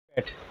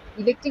Bed.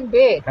 Electric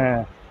bed?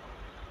 হ্যাঁ।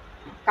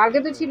 কালকে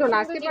তো ছিল না,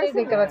 আজকে জিনিস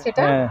দেখতে পাচ্ছি।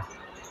 এটা হ্যাঁ,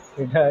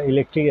 এটা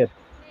ইলেকট্রিকের।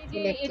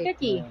 এটা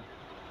কি?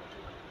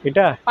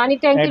 এটা পানি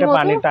ট্যাঙ্কির এটা মতো?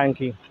 পানির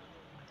ট্যাঙ্কি।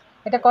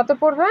 এটা কত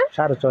পড়বে?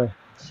 6.5।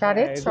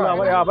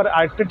 6.5? আবার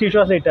আরেকটা টিস্যু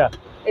আছে এটা।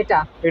 এটা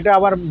এটা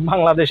আবার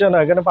বাংলাদেশে না,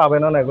 এখানে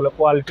পাবেন না। এগুলো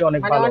কোয়ালিটি অনেক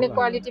মানে ভালো, অনেক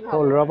কোয়ালিটি ভালো।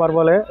 হোল রবার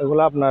বলে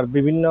এগুলো। আপনার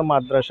বিভিন্ন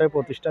মাদ্রাসায়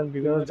প্রতিষ্ঠান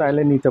বিভিন্ন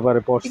চাইলে নিতে পারে।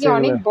 পড়ছে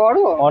অনেক বড়,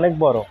 অনেক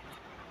বড়।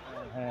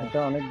 হ্যাঁ, এটা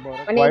অনেক বড়।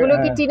 মানে এগুলো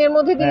কি টিনের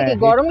মধ্যে দিলে কি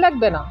গরম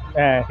লাগবে না?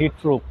 হ্যাঁ, হিট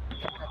প্রুফ।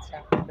 আচ্ছা,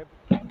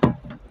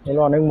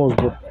 এগুলো অনেক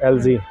মজবুত।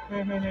 এলজি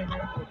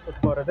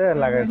করে দে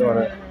লাগাইতে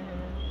পারে।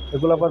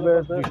 এগুলো পড়বে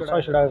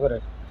 600 টাকা করে।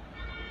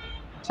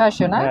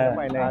 600 না?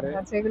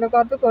 আচ্ছা, এগুলো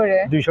কত করে?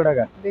 200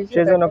 টাকা।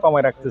 সেজন্য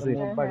কমায় রাখতেছি।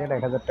 বাকি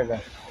 1000 টাকা।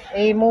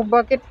 এই মুভ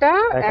বাকেটটা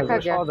 1000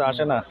 সহজ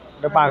আসে না,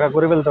 এটা পাকা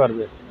করে ফেলতে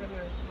পারবে,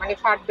 মানে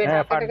ফাটবে না।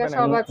 টাকা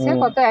সব আছে। হুম,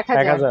 কত?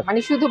 1000 মানে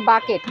শুধু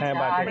বাকেট। হ্যাঁ,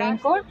 আর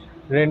রেইনকোট?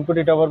 রেইনকোট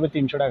এটা পড়বে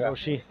 300 টাকা।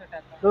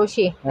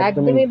 রশি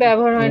একদমই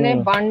ব্যবহার হয় না,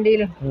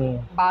 বান্ডিল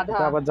বাঁধা।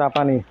 এটা আবার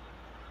জাপানি,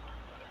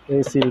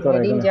 এই সিল করে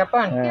মেড ইন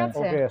জাপান। হ্যাঁ,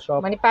 ওকে সব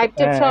মানে পাইপ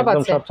টাইপ সব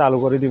একদম আছে। সব চালু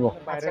করে দিব।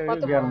 আচ্ছা,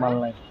 কত গিয়ার মাল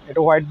নাই।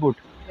 এটা হোয়াইট বুট।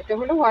 এটা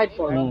হলো হোয়াইট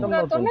বোর্ড।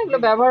 নতুন না, এগুলো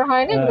ব্যবহার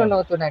হয় না, এগুলো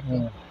নতুন আর কি।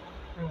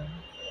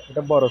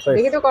 এটা বড় সাইজ।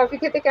 দেখি তো কফি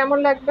খেতে কেমন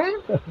লাগবে,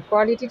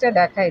 কোয়ালিটিটা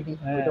দেখাই দিই।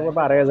 এটা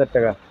পড়বে 2500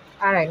 টাকা।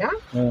 আড়াই না?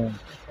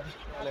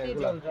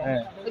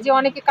 হ্যাঁ, ওই যে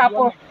অনেকে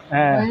কাপড়,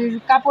 হ্যাঁ,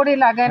 কাপড়ে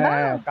লাগায় না?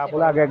 হ্যাঁ,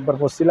 কাপড় আগে একবার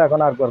পরছিল, এখন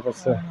আরেকবার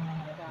পরছে।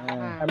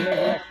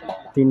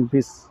 3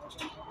 পিস।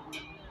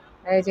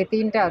 এই যে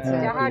 3টা আছে।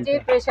 জাহাজের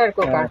প্রেসার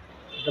কুকার।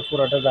 এটা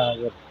পুরোটা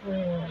জাহাজের।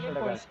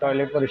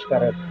 টয়লেট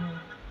পরিষ্কারের।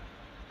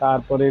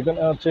 তারপরে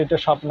এখানে হচ্ছে এটা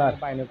স্বপ্নার।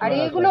 আর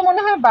এইগুলো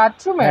মনে হয়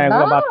বাথরুমের না?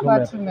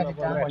 বাথরুমের।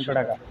 এটা 100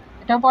 টাকা।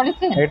 এটা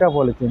পলিথিন? এটা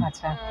পলিথিন।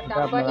 আচ্ছা,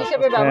 ডাব্বা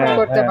হিসেবে ব্যবহার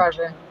করতে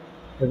পারবে।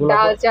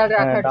 ডাল চাল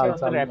রাখার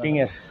জন্য। র‍্যাপিং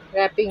এর।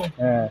 র‍্যাপিং।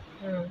 হ্যাঁ,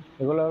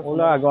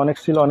 এগুলো আগে অনেক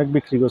ছিল, অনেক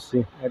বিক্রি করছি।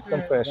 একদম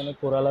ফ্রেশ। এখানে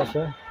কোরাল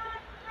আছে।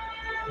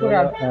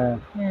 কোরাল? হ্যাঁ,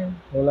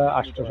 এগুলো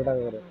 800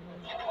 টাকা করে।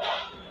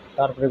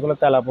 তারপরে এগুলো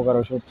তেলাপোকার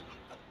ওষুধ।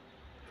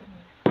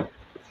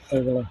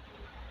 এগুলো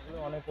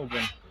অনেক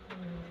ওজন,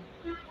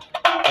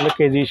 এগুলো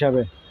কেজি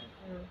হিসাবে।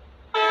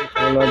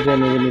 এগুলো যে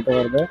নিতে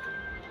পারবে।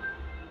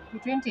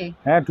 220?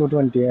 হ্যাঁ,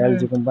 220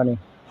 এলজি কোম্পানি।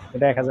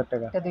 এটা 1000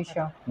 টাকা। এটা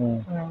 200।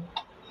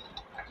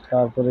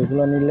 তারপর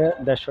এগুলো নিলে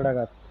 150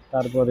 টাকা।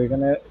 তারপর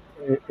এখানে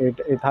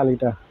এই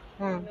থালিটা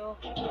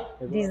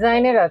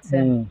ডিজাইনের আছে,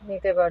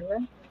 নিতে পারবে।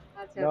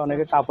 আচ্ছা,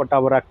 অনেকে কাপড়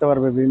টাপড় রাখতে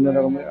পারবে, বিভিন্ন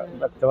রকমের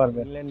রাখতে পারবে।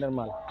 ইংল্যান্ডের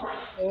মাল।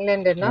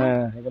 ইংল্যান্ডের না?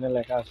 হ্যাঁ, এখানে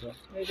লেখা আছে।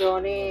 এই যে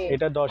অনেক।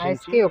 এটা 10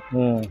 ইঞ্চি।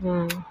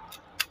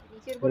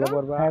 এগুলো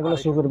পড়বে। হ্যাঁ, এগুলো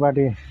সুগার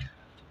বাটি।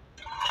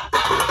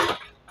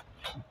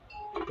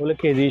 এগুলো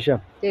কেজি হিসাব।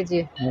 কেজি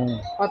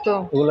কত?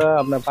 এগুলো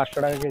আপনার 500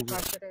 টাকা কেজি।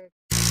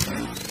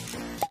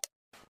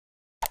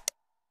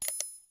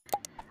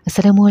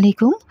 আসসালামু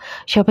আলাইকুম,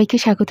 সবাইকে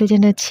স্বাগত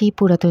জানাচ্ছি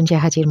পুরাতন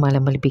জাহাজের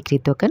মালামাল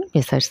বিক্রির দোকান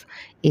মেসার্স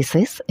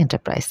এসএস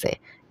এন্টারপ্রাইজে,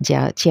 যা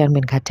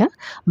চেয়ারম্যান ঘাটা,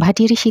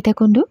 ভাটিয়ারি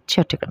সীতাকুণ্ড,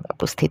 চট্টগ্রামে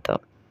অবস্থিত।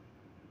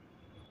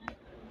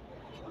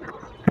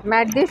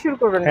 ম্যাট দিয়ে শুরু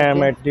করবেন? হ্যাঁ,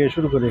 ম্যাট দিয়ে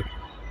শুরু করি।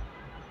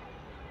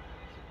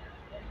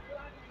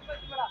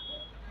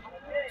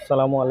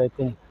 আসসালামু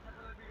আলাইকুম।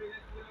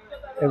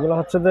 এগুলো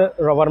হচ্ছে যে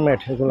রবার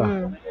ম্যাট। এগুলো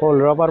হোল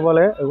রবার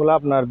বলে এগুলো।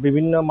 আপনার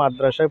বিভিন্ন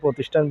মাদ্রাসায়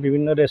প্রতিষ্ঠান,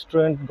 বিভিন্ন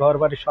রেস্টুরেন্ট, ঘর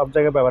বাড়ি সব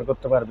জায়গায় ব্যবহার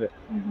করতে পারবে।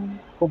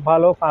 খুব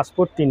ভালো। 5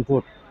 ফুট 3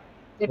 ফুট।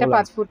 এটা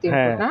 5 ফুট 3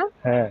 ফুট না?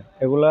 হ্যাঁ,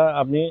 এগুলো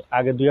আপনি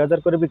আগে 2000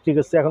 করে বিক্রি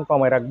করছি, এখন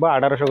কমায় রাখবো,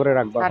 1800 করে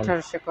রাখবো।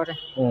 1800 করে।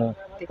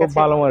 খুব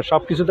ভালো মানে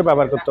সব কিছুতে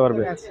ব্যবহার করতে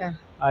পারবে। আচ্ছা।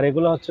 আর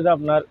এগুলো হচ্ছে যে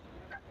আপনার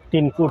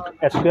 3 ফুট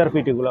স্কয়ার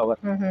ফিট। এগুলো আবার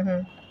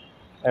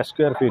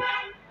স্কয়ার ফিট।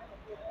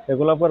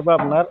 এগুলো পড়বে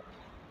আপনার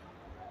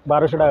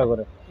 1200 টাকা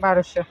করে।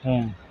 1200?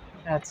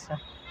 আচ্ছা।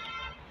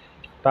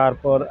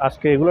 তারপর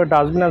আজকে এগুলো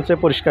ডাস্টবিন আনছে,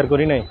 পরিষ্কার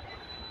করি নাই,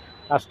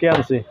 আজকে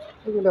আনছি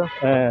এগুলো।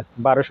 হ্যাঁ,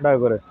 1200 টাকা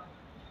করে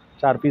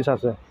 4 পিস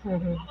আছে।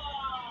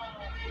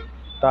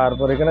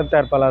 তারপর এখানে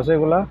তেরপাল আছে।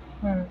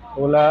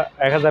 এগুলা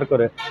 1000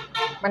 করে,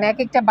 মানে এক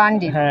একটা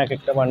বান্ডিল? হ্যাঁ, এক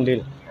একটা বান্ডিল।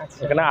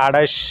 এখানে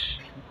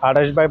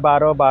 28 বাই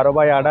 12, 12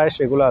 বাই 28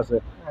 এগুলো আছে।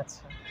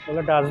 আচ্ছা,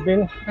 এগুলো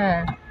ডাস্টবিন। হ্যাঁ,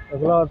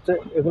 এগুলো হচ্ছে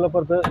এগুলো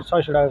পড়বে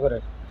 600 টাকা করে।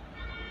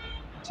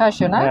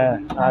 600 না? হ্যাঁ,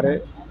 আর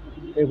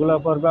এগুলো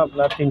পড়বে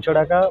আপনার 300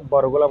 টাকা,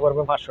 বড়গুলো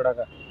পড়বে 500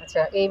 টাকা।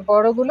 আচ্ছা, এই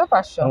বড়গুলো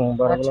 500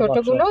 আর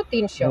ছোটগুলো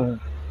 300।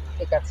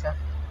 ঠিক আছে।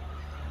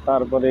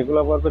 তারপর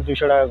এগুলো পড়বে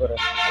 200 টাকা করে।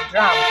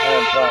 ড্রাম?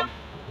 হ্যাঁ, ড্রাম।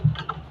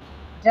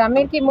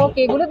 ড্রামের কি মুখ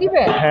এগুলো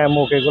দিবে? হ্যাঁ,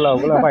 মুখ এগুলো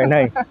পাই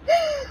নাই,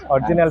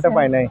 অরিজিনালটা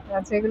পাই নাই।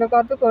 আচ্ছা, এগুলো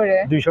কত করে?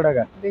 200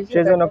 টাকা।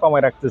 সেজন্য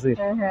কমায় রাখতেছি।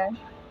 হ্যাঁ।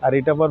 আর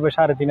এটা পড়বে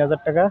 3500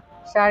 টাকা।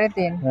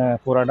 3.5? হ্যাঁ,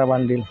 পুরাটা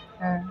বান্ডিল।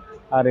 হ্যাঁ।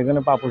 আর এখানে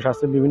পাপোশ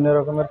আছে, বিভিন্ন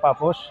রকমের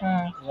পাপোশ।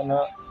 এখানে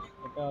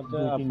এটা হচ্ছে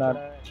আপনার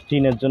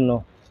টিনের জন্য।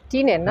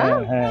 টিনের না?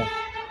 হ্যাঁ।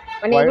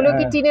 মানে এগুলো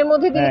কি টিনের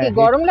মধ্যে দিলে কি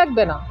গরম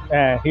লাগবে না?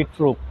 হ্যাঁ, হিট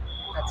প্রুফ।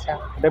 আচ্ছা।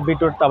 এটা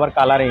বিটরুট আবার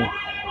কালারিং।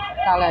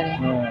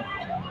 হ্যাঁ,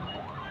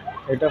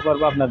 এটা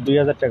পড়বে আপনার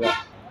 2000 টাকা।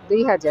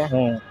 2000?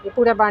 এই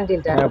পুরো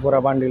বান্ডিলটা? হ্যাঁ, পুরো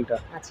বান্ডিলটা।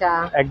 আচ্ছা,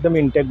 একদম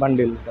ইনটেক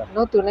বান্ডিলটা।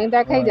 নতুনই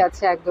দেখাই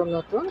যাচ্ছে, একদম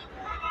নতুন।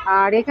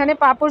 আর এখানে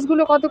পাপোশ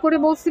গুলো কত করে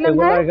বলছিলেন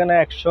এগুলো ভাই? এখানে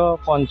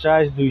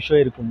 150 200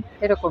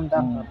 এরকম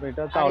দাম।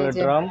 এটা চাউলের এই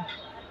যে- ড্রাম,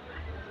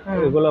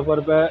 এগুলো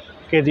পড়বে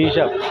কেজি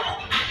হিসাব,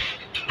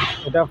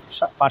 এটা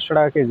 500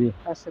 টাকা কেজি।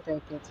 500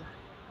 টাকা কেজি।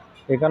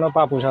 এখানেও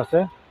পাপোশ আছে,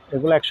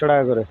 এগুলো 100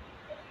 টাকা করে।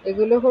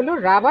 এগুলো হলো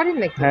রাবারের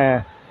নাকি? হ্যাঁ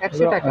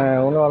 100 টাকা। হ্যাঁ,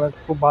 ওগুলো অনেক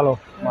খুব ভালো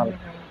মাল,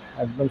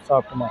 একদম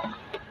সফট মাল।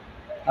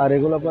 আর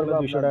এগুলো পড়বে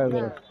 200 টাকা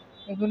করে।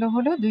 এগুলো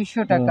হলো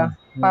 200 টাকা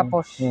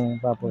পাপোশ।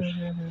 পাপোশ।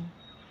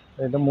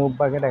 এটা মুভ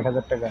বাকেট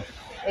 1000 টাকা।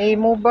 এই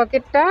মুভ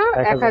বাকেটটা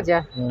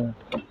 1000।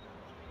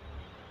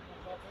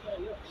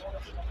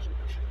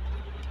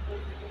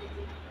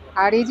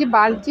 আর এই যে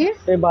বালতি,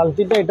 এই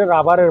বালতিটা এটা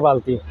রাবারের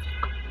বালতি,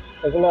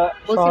 এগুলো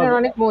বলছিলেন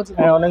অনেক মজবুত।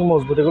 হ্যাঁ অনেক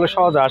মজবুত, এগুলো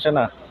সহজে আসে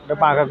না, এটা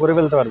পাকা করে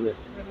ফেলতে পারবে,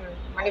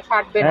 মানে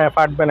ফাটবে না। হ্যাঁ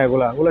ফাটবে না।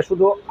 এগুলো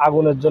শুধু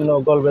আগুনের জন্য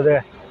গলবে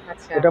দেয়।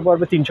 আচ্ছা, এটা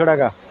পড়বে 300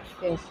 টাকা।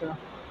 300।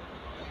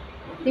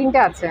 তিনটা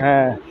আছে।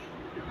 হ্যাঁ।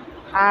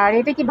 আর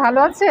এটা কি ভালো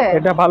আছে?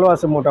 এটা ভালো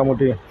আছে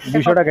মোটামুটি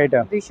 200 টাকা।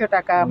 এটা 200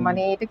 টাকা।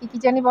 মানে এটা কি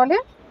জানি বলে?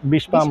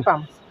 20 পাম্প।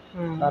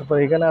 তারপর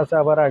এখানে আছে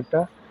আবার একটা,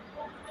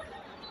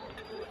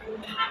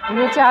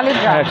 এগুলো চালের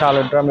ড্রাম। হ্যাঁ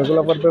চালের ড্রাম,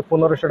 এগুলো পড়বে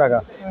 1500 টাকা।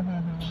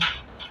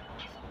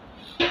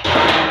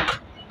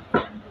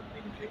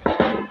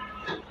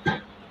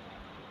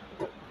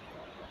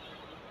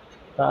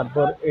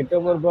 তারপর এটা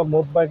পড়বে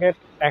মুভ বাকেট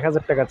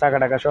 1000 টাকা, চাকা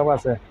টাকা সব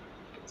আছে।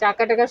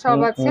 চাকা টাকা সব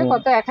আছে,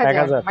 কত?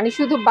 1000। মানে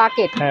শুধু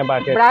বাকেট? হ্যাঁ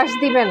বাকেট। ব্রাশ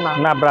দিবেন না?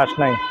 না ব্রাশ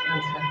নাই।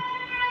 আচ্ছা।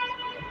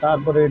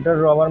 তারপরে এটা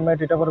রবার ম্যাট,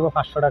 এটা পড়বে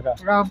 500 টাকা।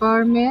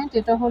 রবার ম্যাট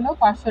এটা হলো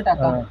 500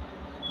 টাকা।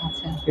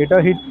 আচ্ছা। এটা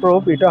হিট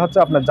প্রুফ, এটা হচ্ছে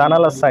আপনার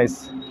জানালার সাইজ,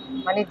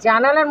 মানে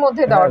জানালার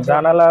মধ্যে দেওয়ার জন্য।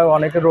 জানালা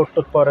অনেকে রোড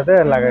টোড করে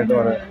দেয়, লাগাইতে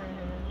পারে।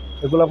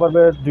 এগুলো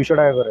পড়বে 200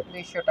 টাকা করে।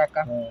 200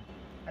 টাকা।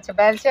 আচ্ছা,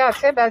 বেলচা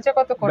আছে, বেলচা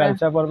কত করে?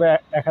 বেলচা পড়বে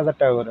 1000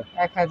 টাকা করে।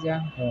 1000।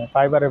 হ্যাঁ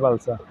ফাইবারের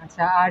বেলচা।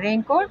 আচ্ছা, আর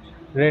রেইনকোট?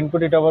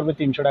 রেইনকোট এটা পড়বে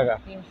 300 টাকা।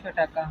 300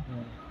 টাকা।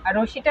 আর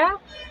রশিটা?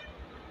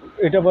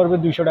 এটা পড়বে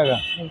 200 টাকা।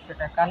 200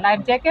 টাকা। Life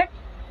jacket?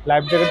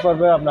 লাইফ জ্যাকেট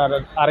পড়বে আপনার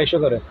 250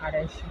 করে।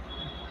 250।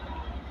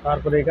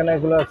 তারপরে এখানে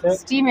এগুলো আছে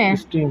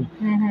স্টিম,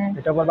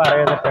 এটা পড়বে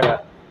 2500 টাকা।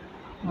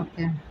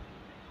 ওকে।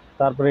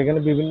 তারপরে এখানে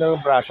বিভিন্ন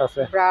ব্রাশ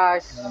আছে,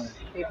 ব্রাশ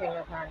বিভিন্ন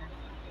ধরনের।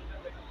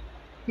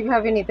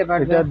 কিভাবে নিতে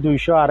পারবে? এটা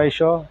 200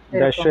 250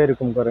 150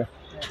 এরকম করে।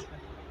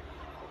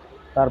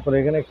 তারপরে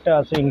এখানে একটা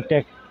আছে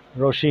ইনটেক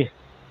রশি,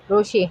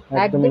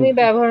 একদমই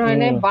ব্যবহার হয়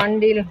না,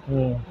 বান্ডিল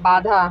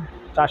বাঁধা,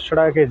 400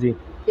 টাকা কেজি।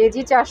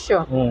 কেজি 400।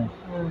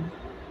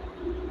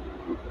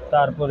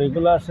 তারপর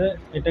এগুলো আছে,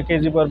 এটা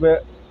কেজি পড়বে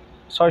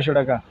 600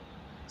 টাকা।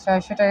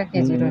 600 টাকা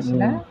কেজি রশি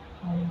না?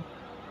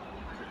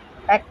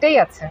 একটাই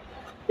আছে?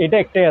 এটা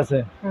একটাই আছে।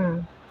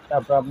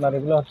 তারপর আপনার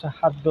এগুলো হচ্ছে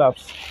হাত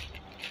গ্লাভস।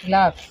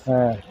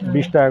 হ্যাঁ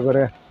 20 টাকা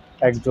করে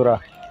এক জোড়া।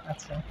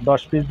 আচ্ছা।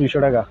 10 পিস 200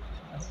 টাকা।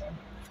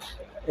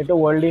 এটা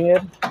ওয়েল্ডিং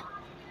এর,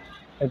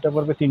 এটা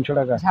পড়বে 300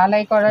 টাকা।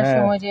 ঝালাই করার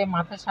সময় যে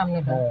মাথার সামনে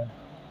দেয়।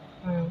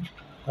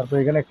 তারপর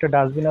এখানে একটা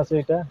ডাস্টবিন আছে,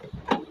 এটা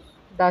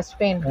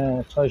ডাস্টবিন, হ্যাঁ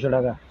 600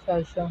 টাকা।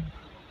 600।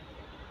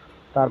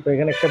 তারপর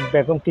এখানে একটা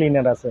ভ্যাকুয়াম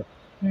ক্লিনার আছে,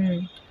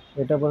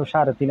 এটা পড়বে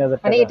 3500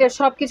 টাকা। মানে এটা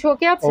সবকিছু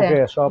ওকে আছে? ওকে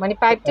সব, মানে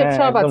পাইপ টেপ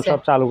সব আছে?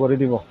 সব চালু করে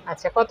দিব।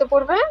 আচ্ছা, কত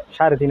পড়বে?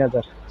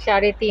 3500।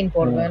 3.5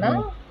 পড়বে না?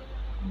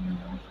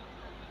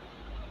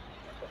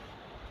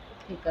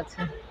 ঠিক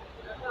আছে।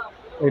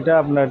 এটা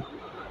আপনার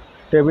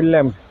টেবিল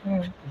ল্যাম্প,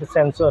 এটা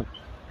সেন্সর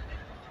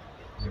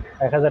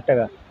 1000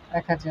 টাকা।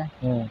 1000।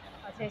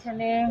 আচ্ছা,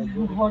 এখানে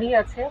ঘড়ি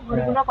আছে,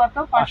 ঘড়িগুলো কত?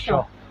 500।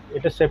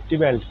 এটা সেফটি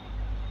বেল্ট,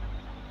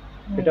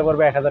 এটা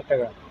পড়বে 1000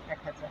 টাকা।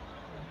 1000।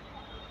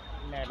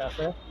 নেট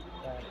আছে,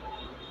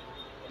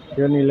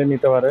 কেউ নিলে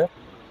নিতে পারে,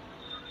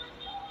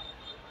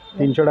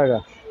 300 টাকা।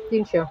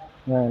 300।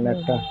 হ্যাঁ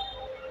নেটটা।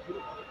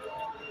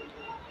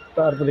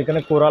 তারপর এখানে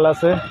কোরাল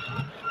আছে,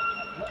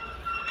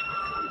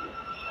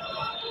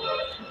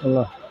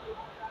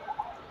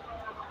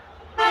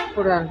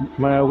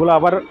 মানে ওগুলো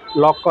আবার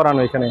লক করানো,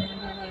 এখানে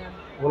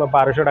ওগুলো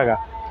 1200 টাকা।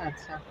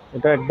 আচ্ছা।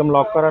 এটা একদম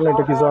লক করানো,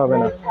 এটা কিছু হবে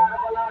না।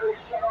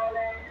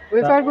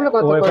 ওয়েফার গুলো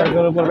কত করে? ওয়েফার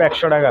গুলো পড়বে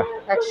 100 টাকা।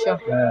 100।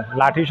 হ্যাঁ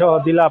লাঠি সহ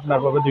দিলে আপনার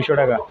পড়বে 200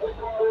 টাকা,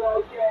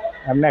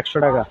 এমনি 100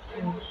 টাকা।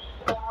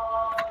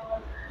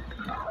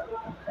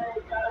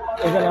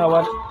 এখানে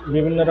আবার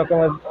বিভিন্ন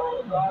রকমের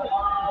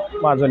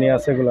মাজনি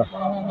আছে,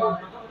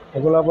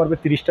 এগুলো পড়বে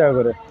 30 টাকা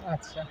করে।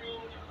 আচ্ছা।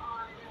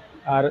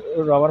 আর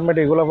রবার ম্যাট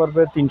এগুলো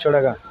পড়বে 300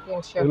 টাকা,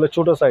 এগুলো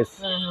ছোট সাইজ।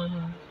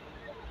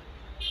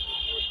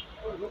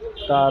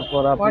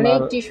 তারপর অনেক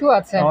আপনার টিস্যু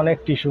আছে, অনেক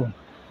টিস্যু,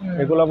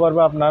 এগুলো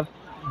পড়বে আপনার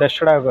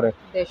 150 টাকা করে।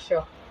 150।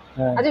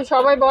 আচ্ছা,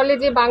 সবাই বলে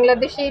যে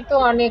বাংলাদেশেই তো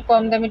অনেক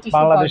কম দামে টিস্যু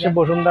পাওয়া যায়। বাংলাদেশে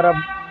বসুন্ধরা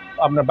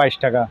আপনার 22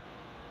 টাকা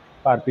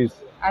পার পিস।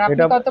 আর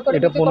আপনি কত করে?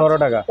 এটা 15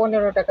 টাকা।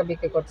 15 টাকা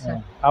বিক্রি করছেন।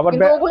 আবার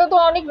কিন্তু ওগুলো তো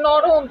অনেক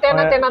নরম,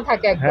 তেনা তেনা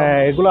থাকে একদম। হ্যাঁ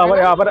এগুলো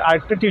আবার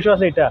আরেকটা টিস্যু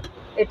আছে,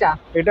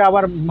 এটা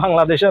আবার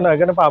বাংলাদেশে না,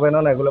 এখানে পাবেন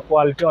না, এগুলো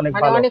কোয়ালিটি অনেক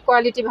ভালো, অনেক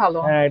কোয়ালিটি ভালো।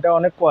 হ্যাঁ এটা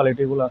অনেক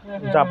কোয়ালিটি, এগুলো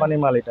জাপানি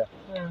মাল। এটা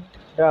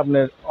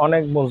আপনার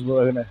অনেক মজবুত,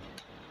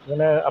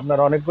 এখানে আপনার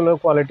অনেকগুলো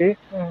কোয়ালিটি।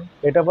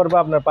 এটা পড়বে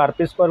আপনার পার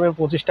পিস পড়বে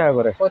 25 টাকা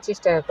করে। 25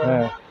 টাকা করে।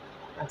 হ্যাঁ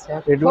আচ্ছা,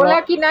 খোলা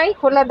কি নাই?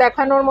 খোলা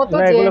দেখানোর মতো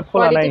যে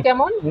কোয়ালিটি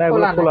কেমন? না,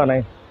 এগুলো খোলা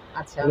নাই।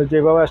 আচ্ছা,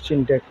 যেভাবে আসছে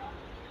ইনটেক,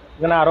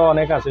 এখানে আরো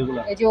অনেক আছে এগুলো।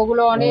 এই যে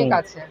ওগুলো অনেক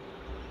আছে।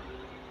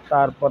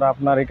 তারপর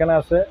আপনার এখানে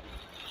আছে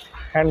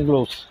হ্যান্ড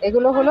গ্লোভস,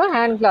 এগুলো হলো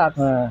হ্যান্ড গ্লাভস।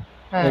 হ্যাঁ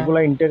হ্যাঁ, এগুলা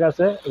ইনটেক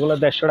আছে, এগুলো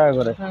 150 টাকা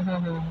করে।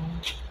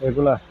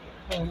 এগুলা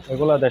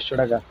 150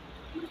 টাকা।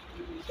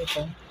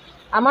 সেটাই।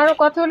 আমারও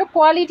কথা হলো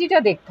কোয়ালিটিটা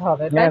দেখতে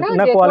হবে, তাই না?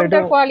 না যে কোয়ালিটি,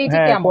 কোনটার কোয়ালিটি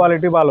হ্যাঁ কেমন।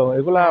 কোয়ালিটি ভালো,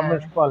 এগুলো হ্যাঁ। আপনার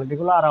কোয়ালিটি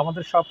গুলো। আর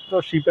আমাদের সব তো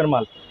শিপের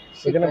মাল,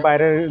 এখানে শিপের।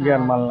 বাইরের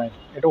জ্ঞান হ্যাঁ। মাল নাই।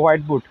 এটা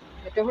হোয়াইট বুট,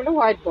 এটা হলো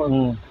হোয়াইট বোর্ড।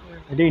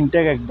 এটা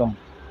ইনটেক একদম।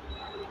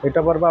 এটা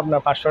পড়বে আপনার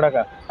 500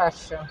 টাকা।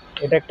 500।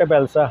 এটা একটা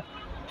বেলসা,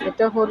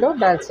 এটা হলো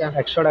বেলচা।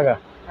 100 টাকা।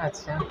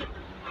 আচ্ছা,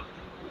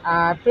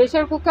 আর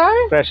প্রেসার কুকার?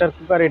 প্রেসার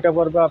কুকার এটা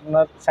পড়বে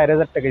আপনার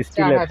 4000 টাকা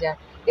স্টিলের। 4000।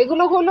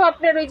 এগুলো হলো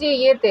আপনার ওই যে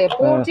ইয়েতে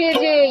পোর্টে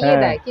যে ইয়ে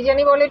দেয়, কি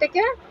জানি বলে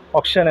এটাকে,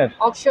 অকশনের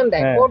অকশন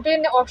দেয়। পোর্টে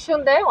অকশন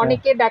দেয়,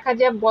 অনেকে দেখা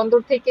যায়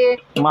বন্দর থেকে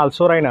মাল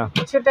সরাই না,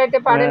 ছোটাইতে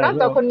পারে না,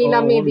 তখন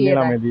নিলামে দিয়ে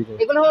দেয়। দিয়ে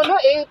এগুলো হলো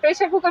এই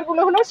প্রেসার কুকার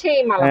গুলো হলো সেই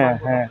মালামাল।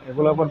 হ্যাঁ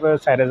এগুলো পড়বে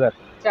 4000।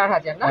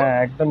 4000 না? হ্যাঁ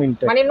একদম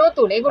ইনটেক, মানে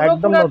নতুন, এগুলো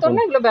একদম পুরাতন নতুন।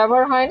 না, এগুলো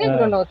ব্যবহার হয় না,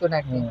 এগুলো নতুন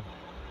আর কি।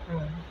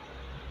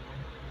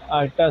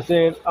 আর এটা আছে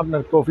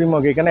আপনার কফি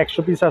মগ, এখানে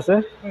 100 পিস আছে,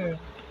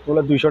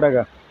 এগুলো 200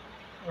 টাকা।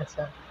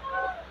 আচ্ছা,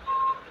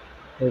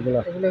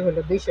 এগুলো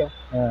হলো 200।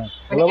 হ্যাঁ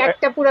মানে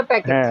একটা পুরো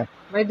প্যাকেট, হ্যাঁ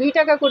মানে 2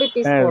 টাকা করে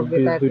পিস পড়বে,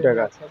 তাই 2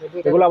 টাকা। আচ্ছা, 2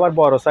 টাকা। এগুলো আবার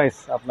বড় সাইজ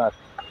আপনার,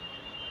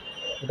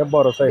 এটা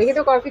বড় সাইজ। দেখি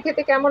তো কফি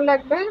খেতে কেমন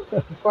লাগবে,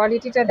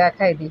 কোয়ালিটিটা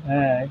দেখাই দিই।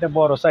 হ্যাঁ এটা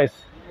বড় সাইজ,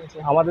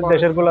 আমাদের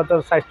দেশের গুলো তো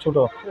সাইজ ছোট।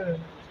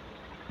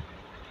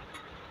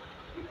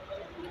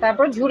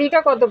 তারপর ঝুড়িটা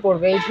কত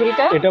পড়বে এই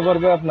ঝুড়িটা? এটা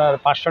পড়বে আপনার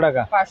 500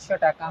 টাকা। 500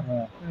 টাকা।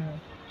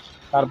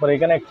 তারপর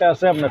এখানে একটা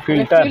আছে আপনার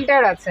ফিল্টার।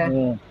 ফিল্টার আছে।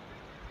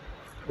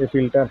 এই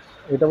ফিল্টার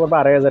এটা পড়বে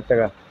 2500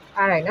 টাকা।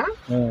 আড়াই না?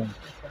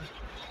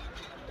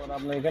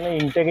 আপনার এখানে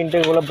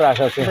ইনটেক গুলো ব্রাশ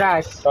আছে,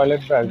 ব্রাশ,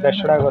 টয়লেট ব্রাশ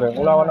 150 টাকা করে,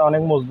 ওগুলো মানে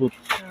অনেক মজবুত।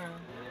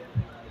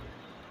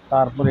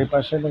 তারপর এই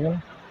পাশে দেখেন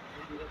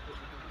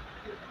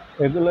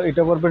এগুলো,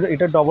 এটা পড়বে,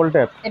 এটা ডবল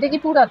ট্যাপ। এটা কি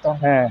পুরাতন?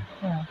 হ্যাঁ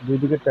দুই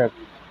দিকে ট্যাপ।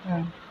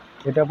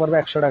 এটা পড়বে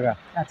 100 টাকা।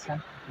 আচ্ছা,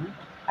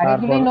 আর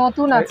এগুলো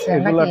নতুন আছে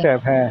নাকি? এগুলো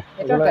ট্যাপ, হ্যাঁ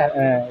এটা ট্যাপ।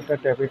 হ্যাঁ এটা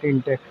ট্যাপ, এটা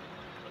ইনটেক।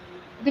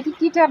 এটা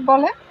কি ট্যাপ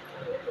বলে?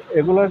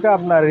 এগুলোকে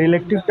আপনার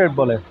ইলেকট্রিক ট্যাপ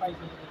বলে,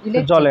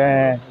 জলে,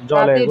 হ্যাঁ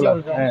জলে এগুলো।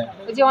 হ্যাঁ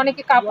ওই যে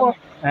অনেকে কাপড়,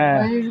 হ্যাঁ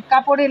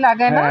কাপড়ে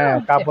লাগায় না? হ্যাঁ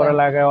কাপড়ে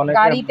লাগায়, অনেকে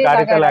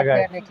গাড়িতে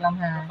লাগায় দেখলাম।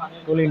 হ্যাঁ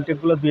ফুল ইনটেক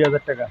গুলো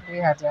 2000 টাকা।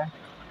 2000।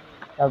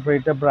 তারপর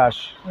এটা ব্রাশ,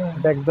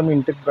 এটা একদম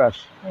ইনটেক ব্রাশ,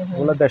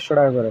 ওগুলো 150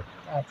 টাকা করে।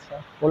 আচ্ছা,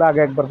 ওগুলো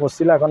আগে একবার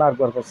করছিল, এখন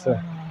আরেকবার করছে।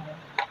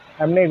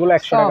 এমনি এগুলো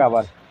 100 টাকা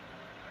আবার।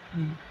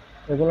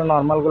 এগুলো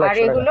নরমাল গুলো 100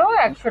 টাকা। আর এগুলো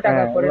 100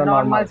 টাকা করে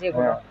নরমাল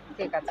যেগুলো।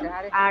 ঠিক আছে।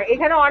 আর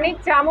এখানে অনেক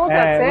চামচ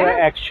আছে,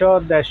 100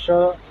 150,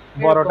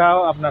 বড়টাও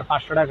আপনার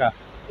 500 টাকা।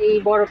 এই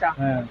বড়টা।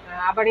 হ্যাঁ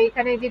আবার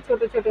এখানে যে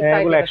ছোট ছোট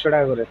এগুলো 100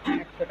 টাকা করে।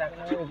 100 টাকা।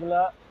 এগুলো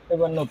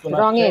এবার নতুন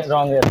রঙের। আছে,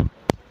 রঙের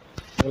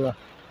এগুলো।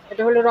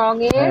 এটা হলো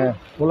রঙের। হ্যাঁ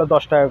এগুলো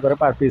 10 টাকা করে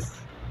পার পিস।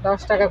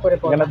 10 টাকা করে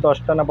পড়ে। এখানে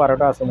 10টা না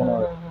 12টা আছে মনে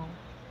হয়।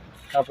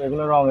 তারপর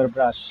এগুলো রঙের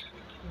ব্রাশ,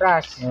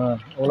 হ্যাঁ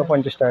ওগুলো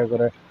 50 টাকা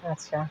করে।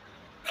 আচ্ছা,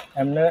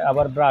 এমনি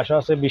আবার ব্রাশও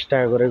আছে 20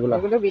 টাকা করে,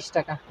 এগুলো 20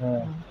 টাকা।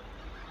 হ্যাঁ।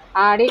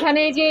 আর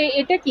এখানে যে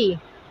এটা কি,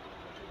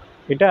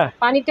 এটা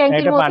পানির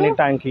ট্যাঙ্কির এটা মতো? পানির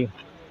ট্যাঙ্কি,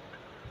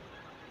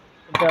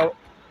 এটা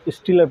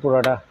স্টিলের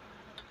পুরোটা।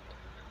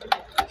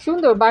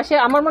 সুন্দর। বাসে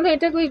আমার মনে হয়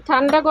এটা কি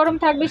ঠান্ডা গরম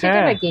থাকবে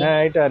সেটা নাকি?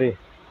 হ্যাঁ এটারই,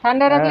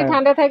 ঠান্ডা রাখলে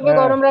ঠান্ডা থাকবে,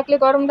 গরম রাখলে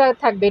গরম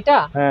থাকবে এটা?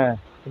 হ্যাঁ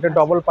এটা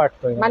ডবল পার্ট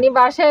তো, মানে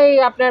বাসায়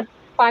আপনার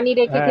পানি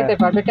রেখে খেতে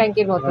পারবে,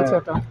 ট্যাঙ্কির মতো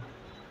ছোট।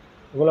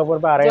 এগুলো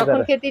পড়বে 2500।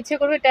 যখন খেতে ইচ্ছে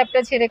করবে ট্যাপটা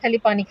ছেড়ে খালি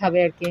পানি খাবে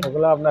আর কি।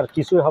 এগুলো আপনার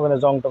কিছুই হবে না,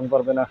 জং টং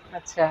করবে না।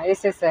 আচ্ছা,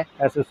 এসএস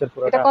এর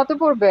পুরোটা। এটা কত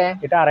পড়বে?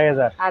 এটা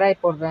 2500। আড়াই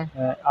পড়বে।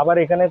 আবার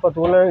এখানে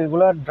কতগুলো,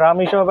 এগুলো ড্রাম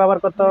হিসেবে ব্যবহার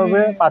করতে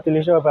হবে, পাতিল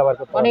হিসেবে ব্যবহার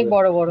করতে হবে, অনেক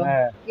বড় বড়।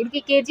 হ্যাঁ এর কি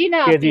কেজি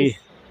না কেজি?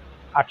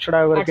 800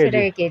 টাকা করে 800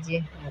 টাকা কেজি।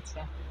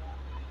 আচ্ছা,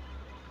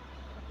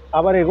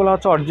 আবার এগুলো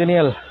হচ্ছে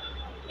অরিজিনাল।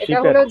 এটা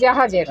হলো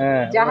জাহাজের,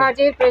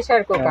 জাহাজের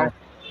প্রেসার কুকার।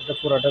 এটা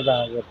পুরোটা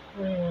জাহাজের।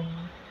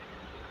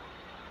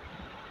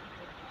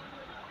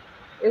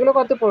 এগুলো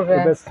কত পড়বে?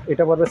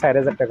 এটা পড়বে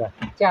 4000 টাকা।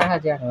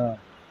 4000। হ্যাঁ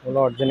এগুলো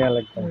অরিজিনাল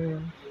একদম।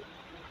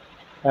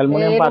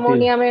 অ্যালুমিনিয়াম পাতিল,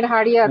 অ্যালুমিনিয়ামের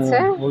হাড়ি আছে,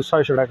 ওই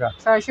 600 টাকা।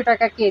 600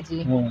 টাকা কেজি।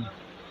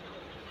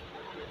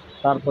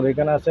 তারপর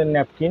এখানে আছে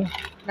ন্যাপকিন,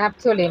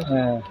 ন্যাপথলিন।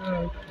 হ্যাঁ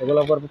এগুলো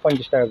পড়বে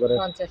 50 টাকা করে।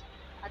 50।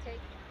 আচ্ছা,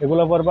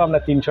 এগুলো পড়বে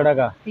আপনার 300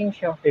 টাকা।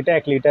 300। এটা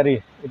 1 লিটারই,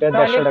 এটা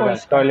 150 টাকা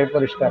টয়লেট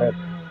পরিষ্কারের।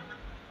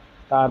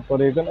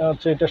 তারপরে এখানে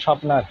হচ্ছে এটা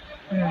স্বপ্নার,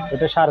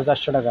 এটা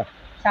 450 টাকা।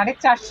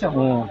 450?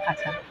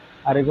 আচ্ছা।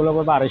 আর এগুলো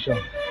পড়বে 250।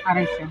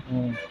 250।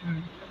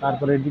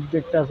 তারপরে এদিক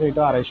দিয়ে একটা আছে,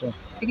 এটা 250।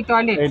 এটা কি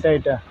টয়লেট? এটা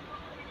এটা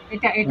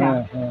এটা এটা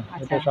হ্যাঁ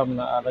এটা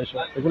স্বপ্না 250।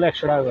 এগুলো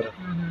 100 টাকা করে।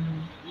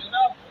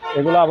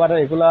 এগুলো আবার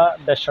এগুলো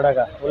 150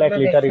 টাকা, ওগুলো 1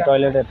 লিটারই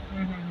টয়লেটের।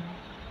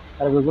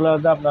 আর এগুলো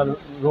আপনার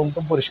রুম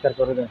টুম পরিষ্কার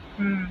করে দেন,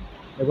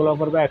 এগুলো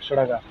পড়বে 100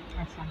 টাকা।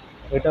 আচ্ছা,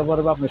 এটা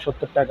পড়বে আপনি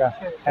 70 টাকা।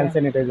 হ্যান্ড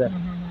স্যানিটাইজার,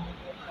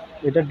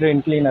 এটা ড্রেন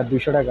ক্লিনার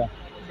 200 টাকা।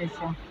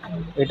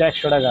 এটা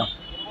 100 টাকা।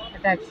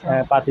 এটা 100।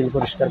 হ্যাঁ পাতিল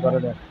পরিষ্কার করে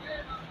দেন।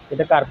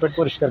 এটা কার্পেট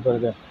পরিষ্কার করে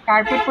দেন,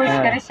 কার্পেট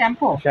পরিষ্কারের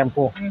শ্যাম্পু।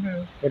 শ্যাম্পু,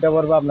 এটা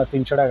পড়বে আপনার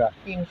 300 টাকা।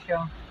 300।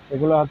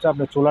 এগুলো হচ্ছে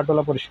আপনি চুলা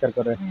টোলা পরিষ্কার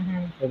করে,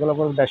 এগুলো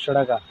পড়বে 150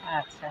 টাকা।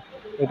 আচ্ছা,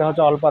 এটা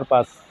হচ্ছে all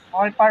purpose.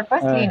 All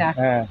purpose cleaner.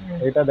 হ্যাঁ,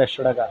 এটা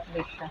 150 টাকা।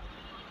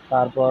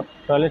 তারপর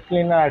টয়লেট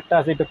ক্লিনার একটা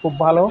আছে, এটা খুব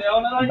ভালো,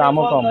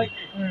 দামও কম।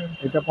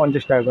 এটা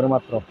 50 টাকা করে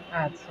মাত্র।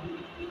 আচ্ছা,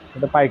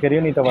 এটা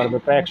পাইকারিও নিতে পারবে,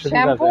 প্রায় 100 পিস আছে।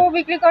 শ্যাম্পু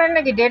বিক্রি করেন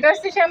নাকি? ডেট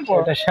আছে শ্যাম্পু?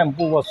 এটা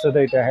শ্যাম্পু বসছে তো,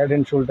 এটা হেড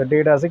এন্ড শোল্ডার,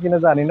 ডেট আছে কিনা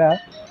জানি না।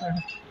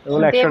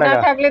 এগুলো 100 ডেট না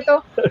টাকা। থাকলে তো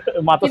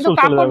মাথা কিন্তু চুল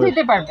চলে কাপড় যাবে।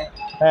 ধুইতে পারবে,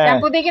 হ্যাঁ,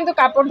 শ্যাম্পু দিয়ে কিন্তু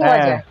কাপড় ধোয়া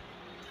হ্যাঁ। যায়।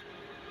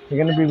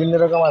 এখানে বিভিন্ন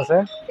রকম আছে।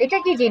 এটা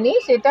কি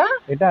জিনিস? এটা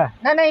এটা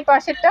না না, এই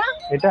পাশেরটা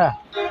এটা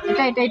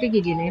এটা এটা এটা কি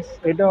জিনিস?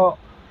 এটা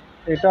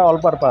এটা all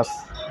purpose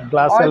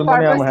glass all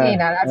aluminium. Purpose হ্যাঁ,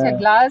 ক্লিনার। আচ্ছা, হ্যাঁ,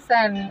 গ্লাস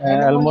এন্ড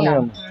অ্যালুমিনিয়াম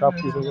অ্যালুমিনিয়াম সব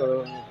কিছু।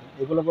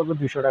 এগুলো পড়বে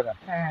 200 টাকা।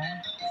 হ্যাঁ,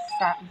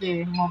 যে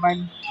মোবাইল।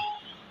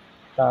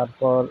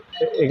 তারপর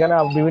এখানে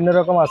বিভিন্ন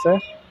রকম আছে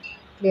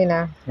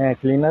ক্লিনার। হ্যাঁ,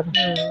 ক্লিনার,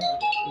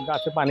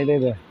 গাছে পানি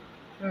দিয়ে দেয়।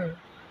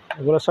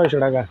 এগুলো 600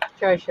 টাকা।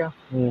 600।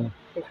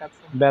 ঠিক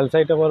আছে।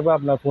 বেলসাইটা পড়বে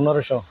আপনার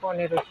 1500।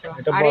 1500।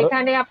 এটা আর বড়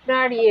এখানে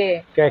আপনার ইয়ে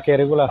কেকের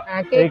এগুলা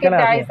কেকের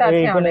ডাইস আছে,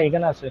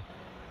 এইখানে আছে।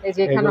 এই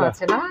যে এখানে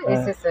আছে না,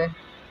 এসএস এর।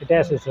 এটা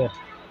এসএস এর,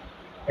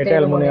 এটা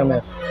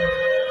অ্যালুমিনিয়ামের।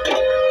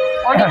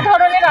 অনেক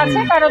ধরনের আছে,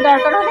 কারো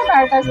দরকার হলে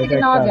কার কাছ থেকে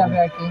নেওয়া যাবে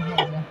আর কি।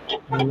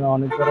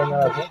 অনেক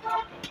ধরনের আছে।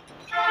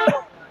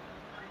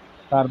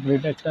 তারপর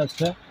এটা একটা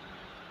আছে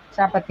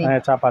চাপাতি।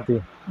 হ্যাঁ, চাপাতি।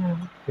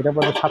 এটা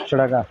পড়বে 700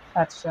 টাকা।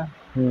 700।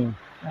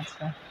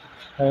 আচ্ছা।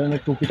 এখানে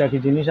টুকিটাকি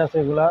জিনিস আছে,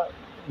 এগুলা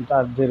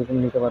তার যেরকম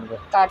নিতে পারবে।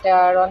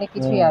 কাটার অনেক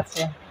কিছুই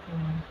আছে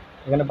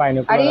এখানে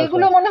বাইনোকুলার আর আছে।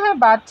 এগুলো মনে হয়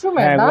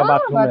বাথরুমের না? এগুলো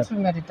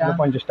বাথরুমের। এটা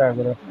 50 টাকা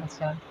করে।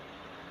 আচ্ছা।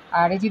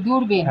 আর এই যে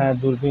দূরবীন? হ্যাঁ,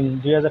 দূরবীন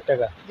 2000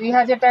 টাকা।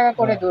 2000 টাকা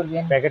করে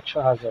দূরবীন। প্যাকেট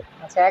সহ আছে।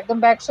 আচ্ছা, একদম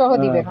ব্যাগ সহ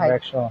দিবে ভাই?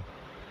 ব্যাগ সহ।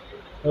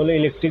 এগুলো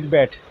ইলেকট্রিক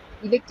বেড।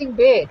 Electric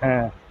bed?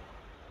 হ্যাঁ,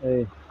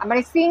 এই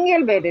মানে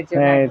সিঙ্গেল বেডের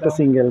জন্য? হ্যাঁ, এটা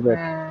সিঙ্গেল বেড।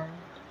 হ্যাঁ,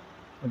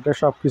 এটা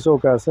সব কিছু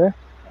ওকে আছে,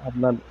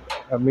 আপনার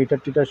মিটার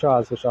টিটার সহ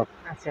আছে সব।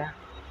 আচ্ছা,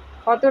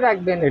 কত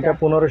রাখবেন? এটা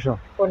 1500।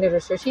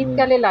 1500।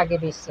 শীতকালে লাগে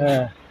বেশি।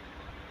 হ্যাঁ।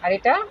 আর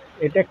এটা?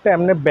 এটা একটা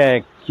এমনি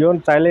ব্যাগ, কেউ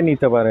চাইলে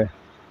নিতে পারে।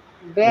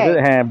 ব্যাগ?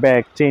 হ্যাঁ,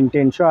 ব্যাগ চেইন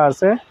টেনশো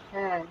আছে।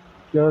 হ্যাঁ,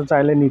 কেউ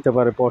চাইলে নিতে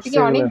পারে। পড়ছে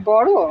অনেক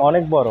বড়?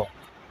 অনেক বড়,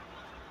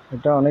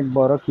 এটা অনেক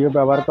বড়, কেউ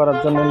ব্যবহার করার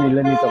জন্য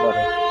নিলে নিতে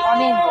পারে।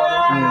 অনেক বড়,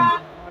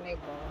 অনেক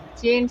বড়,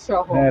 চেইন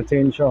সহ। হ্যাঁ,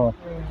 চেইন সহ।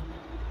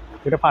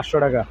 এটা 500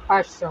 টাকা।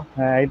 500।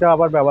 হ্যাঁ, এটা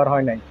আবার ব্যবহার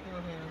হয় নাই,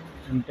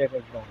 ইনটেক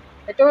একদম।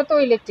 এটাও তো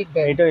ইলেকট্রিক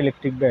বেড? এটা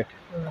ইলেকট্রিক বেড।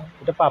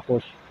 এটা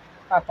পাপোশ।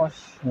 পাপোশ।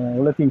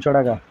 ওগুলো 300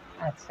 টাকা।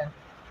 আচ্ছা।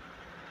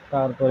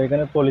 তারপর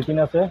এখানে পলিথিন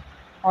আছে।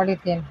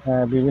 পলিথিন?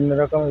 হ্যাঁ, বিভিন্ন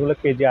রকম, এগুলো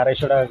কেজি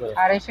 250 টাকা করে।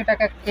 250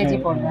 টাকা কেজি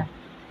পড়বে।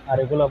 আর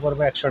এগুলো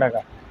পড়বে 100 টাকা।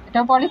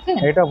 এটাও পলিথিন?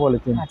 এটা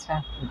পলিথিন। আচ্ছা।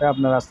 এটা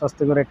আপনার আস্তে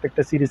আস্তে করে একটা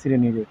একটা সিঁড়ি সিঁড়ি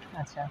নিয়ে যাবে।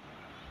 আচ্ছা।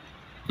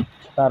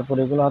 তারপর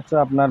এগুলো হচ্ছে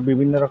আপনার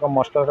বিভিন্ন রকম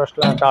মশলা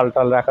টশলা, ডাল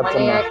টাল রাখার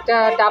জন্য, মানে একটা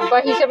ডাব্বা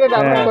হিসেবে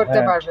ব্যবহার করতে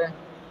পারবে।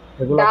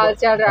 এগুলো ডাল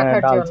চাল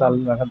রাখার জন্য। ডাল চাল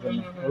রাখার জন্য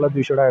এগুলো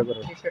 200 টাকা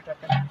করে। 200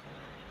 টাকা।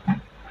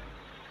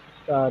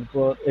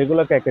 তারপর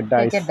এগুলো কেকের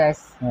ডাইস। কেকের ডাইস।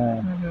 হ্যাঁ,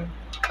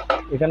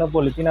 এখানেও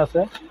পলিথিন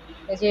আছে।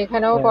 এই যে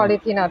এখানেও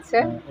পলিথিন আছে।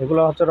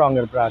 এগুলো হচ্ছে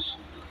রঙের ব্রাশ।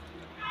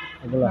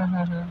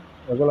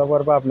 এগুলো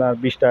পড়বে আপনার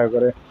 20 টাকা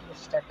করে।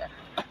 20 টাকা।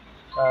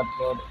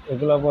 তারপর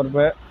এগুলো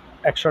পড়বে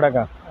 100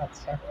 টাকা।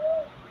 আচ্ছা।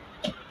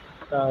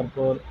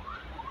 তারপর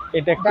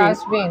এটা একটা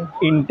ডাস্টবিন।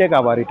 ইনটেক,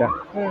 আবার এটা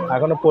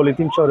এখনো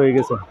পলিথিন সহ রয়ে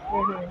গেছে।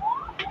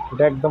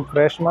 এটা একদম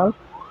ফ্রেশ মাল,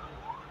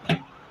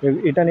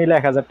 এটা নিলে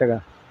 1000 টাকা।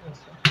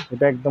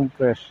 এটা একদম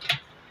ফ্রেশ।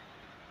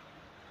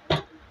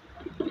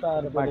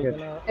 তার বাকেট,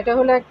 এটা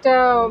হলো একটা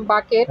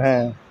বাকেট।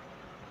 হ্যাঁ,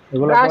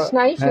 এগুলো ব্রাশ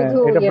নাই, শুধু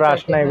এটা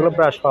ব্রাশ নাই, এগুলো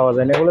ব্রাশ পাওয়া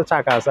যায় না, এগুলো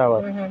চাকা আছে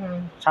আবার।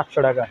 700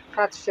 টাকা।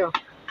 700।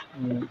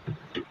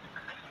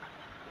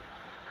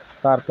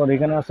 তারপর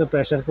এখানে আছে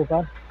প্রেসার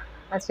কুকার।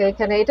 আচ্ছা,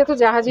 এখানে এটা তো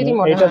জাহাজেরই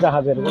মনে হয়। এটা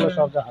জাহাজের, এগুলো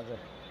সব জাহাজের,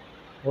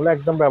 এগুলো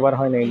একদম ব্যবহার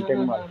হয় না, ইনটেক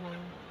মাল।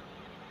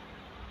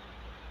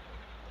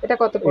 এটা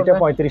কত পড়বে? এটা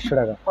 3500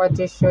 টাকা।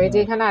 3500। এই যে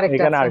এখানে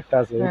আরেকটা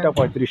আছে, এটা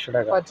 3500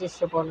 টাকা।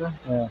 3500 পড়বে।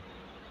 হ্যাঁ,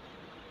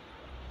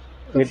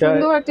 এটা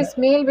সুন্দর একটা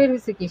স্মেল বের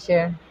হইছে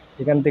কিসের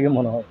এখান থেকে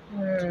মনে হয়।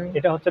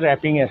 এটা হচ্ছে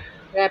র‍্যাপিং এর।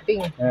 র‍্যাপিং?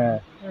 হ্যাঁ।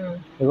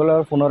 এগুলো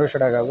 1500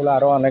 টাকা, এগুলো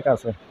আরো অনেক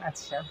আছে।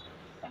 আচ্ছা,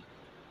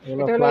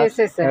 এটা হলো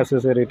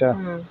এসএস এর। এটা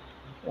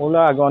ওগুলো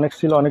আগে অনেক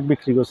ছিল, অনেক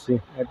বিক্রি করছি,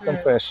 একদম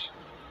ফ্রেশ।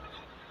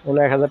 ওগুলো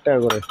 1000 টাকা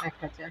করে।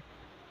 1000।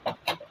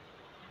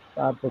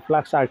 তারপর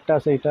ফ্লাক্স আরেকটা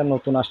আছে, এটা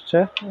নতুন আসছে।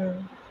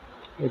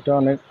 এটা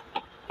অনেক,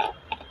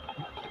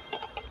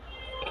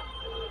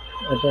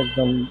 এটা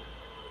একদম,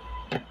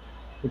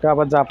 এটা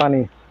আবার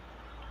জাপানি,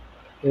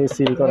 এই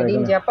সিল করা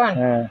এখানে। জাপান?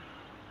 হ্যাঁ,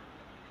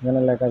 এখানে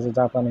লেখা আছে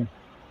জাপানি,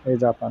 এই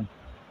জাপান।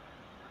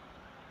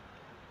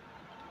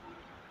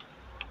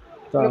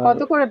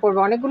 কত করে পড়বে?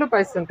 অনেকগুলো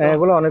পাইছেন তো?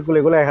 এগুলো অনেকগুলো,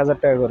 এগুলো 1000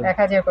 টাকা করে।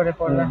 1000 করে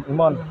পড়বে।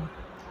 ইমন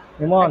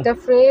একটা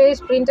ফ্রেশ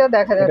প্রিন্টার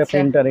দেখা যাচ্ছে। এটা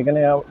প্রিন্টার,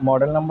 এখানে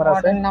মডেল নাম্বার আছে।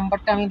 মডেল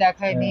নাম্বারটা আমি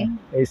দেখাই দিই।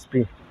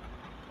 এইচপি।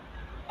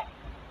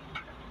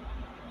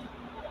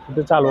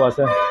 এটা চালু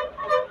আছে।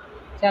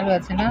 চালু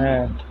আছে না?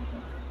 হ্যাঁ,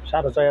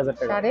 6500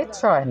 টাকা।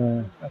 6500?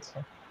 আচ্ছা।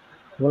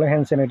 এগুলো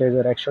হ্যান্ড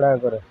স্যানিটাইজার 100 টাকা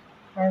করে।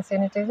 হ্যান্ড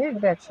স্যানিটাইজার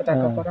এগুলো 100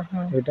 টাকা হ্যাঁ। করে।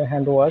 এটা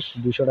হ্যান্ড ওয়াশ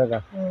 200 টাকা।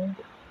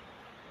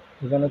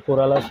 এখানে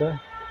কোরাল আছে,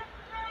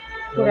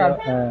 কোরাল।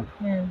 হ্যাঁ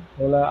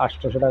ওগুলো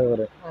 800 টাকা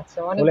করে। আচ্ছা,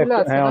 অনেকগুলো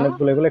আছে হ্যাঁ না?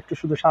 অনেকগুলো, এগুলো একটু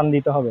শুধু শান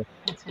দিতে হবে,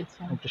 আচ্ছা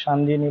আচ্ছা, একটু শান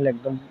দিয়ে নিলে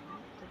একদম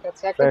ঠিক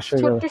আছে। একটা ফ্রেশ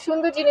হয়ে যাবে। ছোট্ট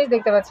সুন্দর জিনিস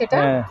দেখতে পাচ্ছি, এটা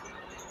হ্যাঁ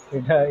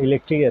এটা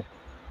ইলেকট্রিকের।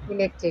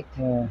 ইলেকট্রিক।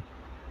 হ্যাঁ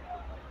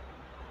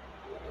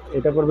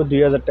এটা পড়বে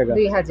 2000 টাকা।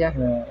 2000।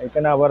 হ্যাঁ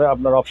এখানে আবার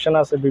আপনার অপশন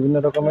আছে, বিভিন্ন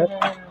রকমের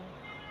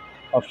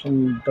অপশন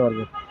দিতে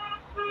পারবে।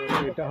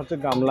 এটা হচ্ছে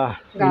গামলা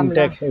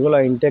ইনটেক, এগুলো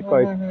ইনটেক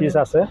কয়েক পিস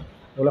আছে,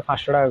 এগুলো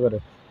 500 টাকা করে।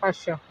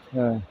 500।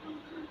 হ্যাঁ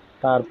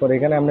তারপর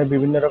এখানে আপনি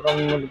বিভিন্ন রকম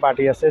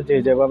বাটি আছে, যে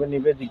যেভাবে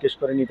নিবে জিজ্ঞেস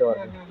করে নিতে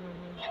পারবে।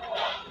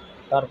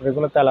 তারপর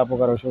এগুলো তেলা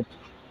পোকার ওষুধ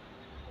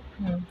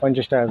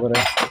 50 টাকা করে।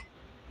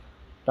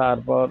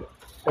 তারপর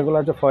এগুলো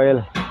হচ্ছে ফয়েল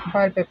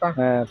পেপার।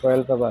 হ্যাঁ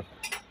ফয়েল পেপার,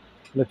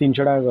 এগুলো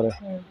 300 টাকা করে।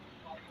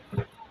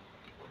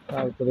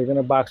 তারপর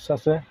এখানে বাক্স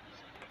আছে,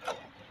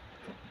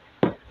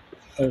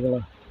 এগুলো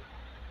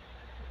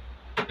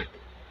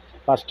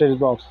 5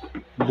 বক্স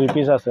 2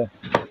 পিস আছে,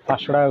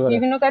 500 টাকা করে।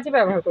 বিভিন্ন কাজে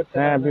ব্যবহার করতে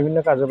হ্যাঁ বিভিন্ন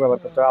কাজে ব্যবহার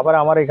করতে হবে। আবার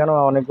আমার এখানেও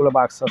অনেকগুলো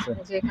বাক্স আছে,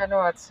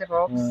 যেখানেও আছে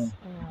বক্স।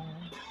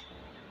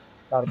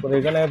 তারপর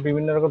এখানে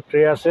বিভিন্ন রকম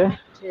ট্রে আছে।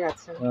 ঠিক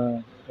আছে, হ্যাঁ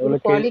এগুলো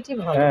কোয়ালিটি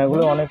ভালো। হ্যাঁ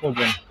এগুলো অনেক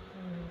ওজন,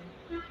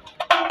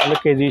 এগুলো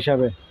কেজি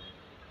হিসাবে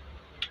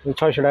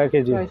 600 টাকা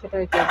কেজি। 600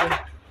 টাকা কেজি।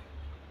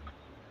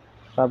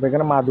 তারপর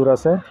এখানে মাদুর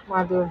আছে,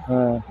 মাদুর।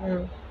 হ্যাঁ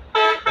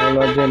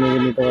এগুলো যে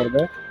নিতে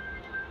পারবে।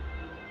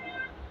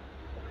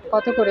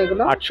 কত করে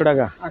এগুলো? 800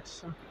 টাকা।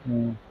 800।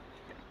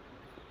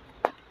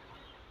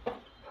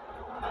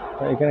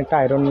 এখানে একটা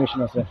আয়রন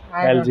মেশিন আছে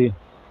এলজি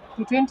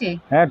 220।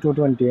 হ্যাঁ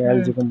 220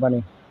 এলজি কোম্পানি,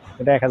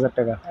 এটা 1000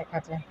 টাকা।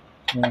 1000।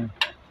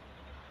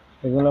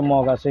 এগুলো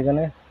মগ আছে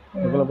এখানে,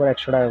 এগুলো পর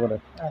 100 টাকা করে।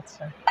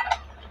 আচ্ছা।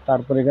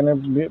 তারপর এখানে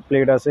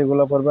প্লেট আছে,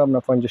 এগুলো পড়বে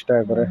আপনার 50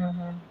 টাকা করে।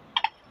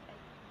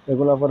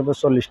 এগুলো পড়বে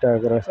 40 টাকা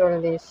করে।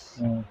 40।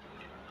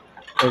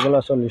 এগুলো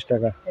 40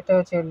 টাকা।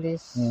 এটাও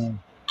 40।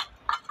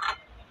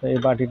 এই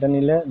বাটিটা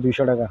নিলে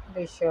 200 টাকা।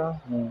 200।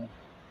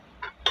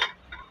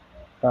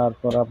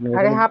 তারপর আপনি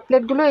আরে হাফ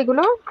প্লেট গুলো,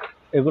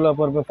 এগুলো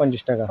পড়বে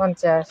 50 টাকা।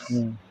 50।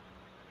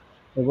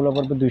 এগুলো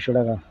পড়বে 200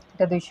 টাকা।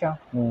 এটা 200।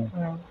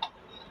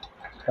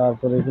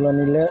 তারপর এগুলো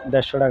নিলে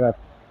 150 টাকা,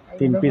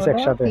 3 পিস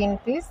একসাথে। 3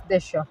 পিস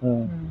 150।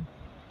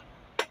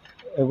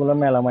 এগুলো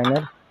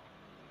মেলামাইনের।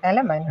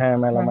 মেলামাইন? হ্যাঁ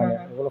মেলামাইনের,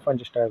 এগুলো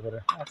 50 টাকা করে।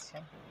 আচ্ছা।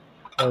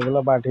 এগুলো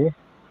বাটি,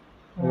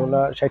 এগুলো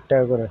 60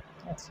 টাকা করে।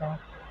 আচ্ছা।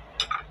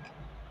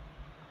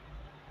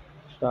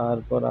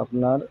 তারপর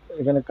আপনার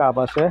এখানে কাপ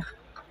আছে,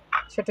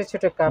 ছোট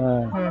ছোট কাপ।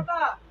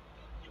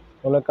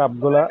 ওগুলো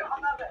কাপগুলা,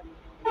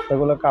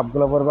 এগুলো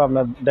কাপগুলো পড়বে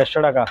আপনার 150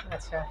 টাকা।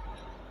 আচ্ছা।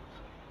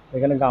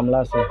 এখানে গামলা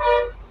আছে,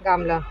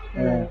 গামলা,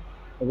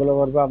 এগুলো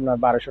পড়বে আপনার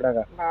 1200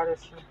 টাকা।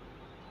 1200।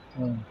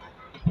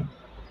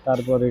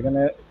 তারপর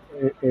এখানে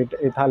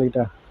এই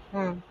থালিটা,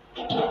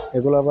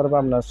 এগুলো পড়বে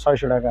আপনার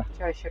 600 টাকা।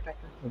 600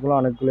 টাকা। এগুলো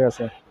অনেকগুলো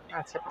আছে।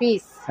 আচ্ছা,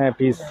 পিস? হ্যাঁ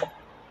পিস।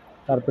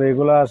 তারপর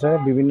এগুলো আছে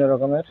বিভিন্ন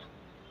রকমের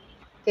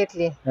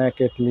কেটলি। হ্যাঁ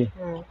কেটলি,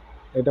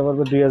 এটা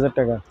পড়বে 2000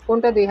 টাকা।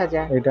 কোনটা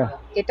 2000?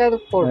 এটা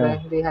পড়বে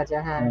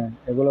 2000। হ্যাঁ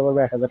এগুলো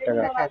পড়বে 1000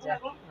 টাকা। 1000।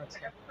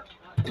 আচ্ছা।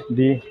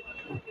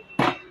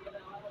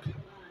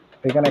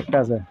 এখানে একটা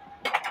আছে,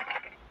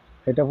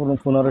 এটা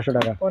 1500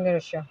 টাকা।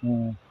 1500।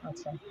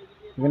 আচ্ছা।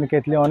 এখানে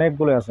কেটলি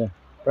অনেকগুলো আছে,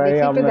 প্রায়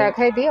একটু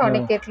দেখাই দিই।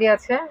 অনেক কেটলি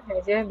আছে,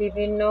 এই যে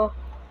বিভিন্ন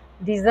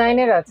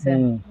ডিজাইনের আছে,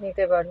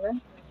 নিতে পারবেন।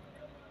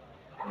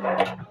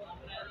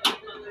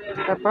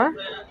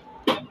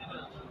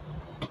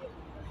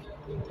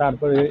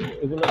 তারপরে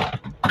এগুলো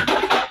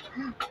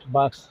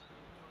বাক্স,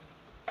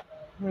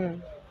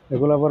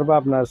 এগুলো পড়বে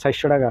আপনার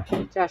 400 টাকা।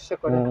 400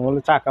 করে। ওগুলো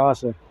চাকাও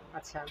আছে।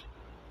 আচ্ছা।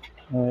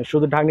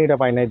 শুধু ঢাকনিটা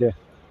পাই নাই,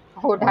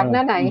 ও ঢাকনা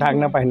নাই?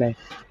 ঢাকনা পাই নাই।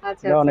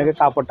 আচ্ছা। অনেকে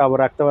কাপড় টাপড়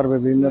রাখতে পারবে,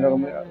 বিভিন্ন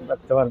রকমের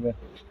রাখতে পারবে।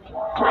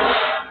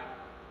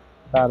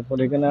 তারপর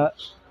এখানে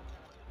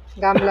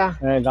গামলা,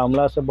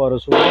 গামলা আছে, বড়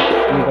ছোট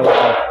নিতে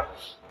পারবে।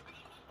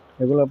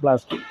 এগুলো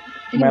প্লাস্টিক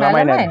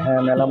মেলামাইনের।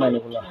 হ্যাঁ মেলামাইন,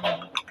 এগুলো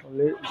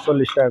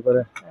 40 টাকা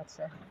করে।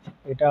 আচ্ছা।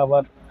 এটা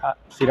আবার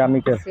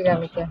সিরামিকের।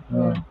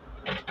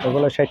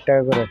 এগুলো 60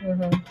 টাকা করে।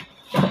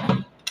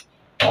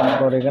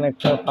 তারপর এখানে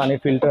একটা পানি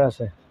ফিল্টার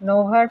আছে,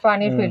 নোভার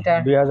পানি ফিল্টার,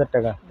 2000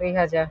 টাকা।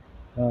 2000।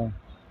 হ্যাঁ।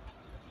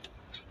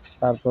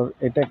 তারপর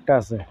এটা একটা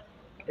আছে,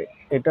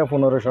 এটা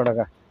 1500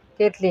 টাকা।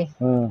 কেটলি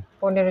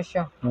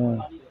 1500।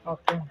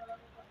 ওকে।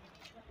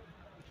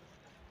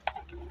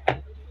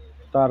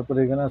 তারপর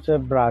এখানে আছে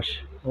ব্রাশ,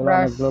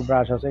 অনেকগুলো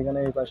ব্রাশ আছে এখানে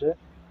এই পাশে,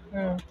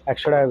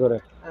 100 টাকা করে।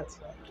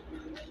 আচ্ছা।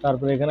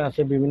 তারপর এখানে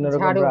আছে বিভিন্ন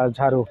রকম ব্রাশ,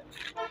 ঝাড়ু,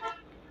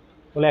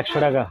 বলে 100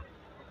 টাকা।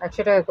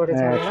 100 টাকা করে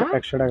ঝাড়ু না?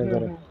 100 টাকা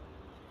করে।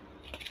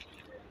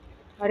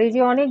 আর এই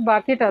যে অনেক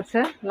বাকেট আছে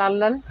লাল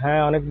লাল।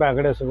 হ্যাঁ অনেক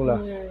বাকেট আছে,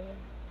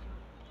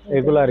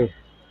 এগুলারই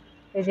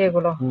এই যে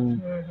এগুলো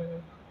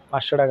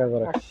 500 টাকা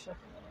করে।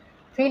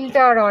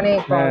 ফিল্টার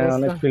অনেক,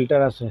 অনেক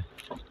ফিল্টার আছে,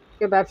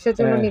 কে ব্যবসার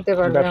জন্য নিতে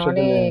পারবে,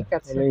 অনেক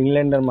আছে।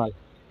 ইংল্যান্ডের মাল।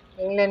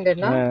 ইংল্যান্ডের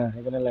না? হ্যাঁ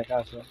এখানে লেখা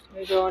আছে।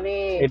 এই যে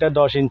অনেক। এটা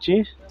 10 ইঞ্চি,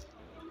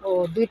 ও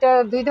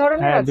দুই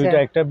ধরনের হ্যাঁ আছে। দুইটা,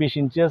 একটা 20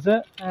 ইঞ্চি আছে,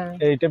 হ্যাঁ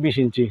এইটা 20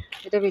 ইঞ্চি,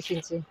 এটা 20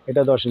 ইঞ্চি,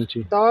 এটা 10 ইঞ্চি।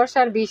 10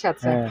 আর 20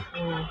 আছে। হ্যাঁ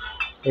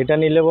এটা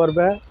নিলে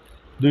পড়বে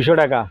 200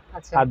 টাকা,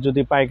 আচ্ছা আর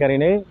যদি পাইকারি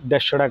নেই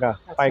 150 টাকা।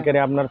 আচ্ছা। পাইকারি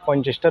আপনার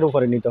 50টার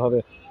উপরে নিতে হবে,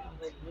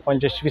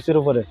 50 পিসের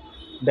উপরে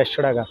 150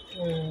 টাকা।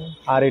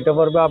 আর এটা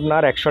পড়বে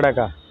আপনার 100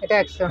 টাকা। এটা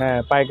 100। হ্যাঁ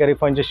পাইকারি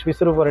 50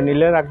 পিসের উপরে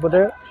নিলে রাখবো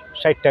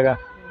 60 টাকা।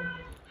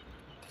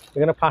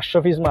 এখানে 500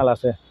 পিস মাল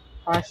আছে।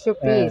 500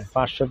 হ্যাঁ পিস?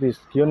 500 পিস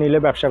কেউ নিলে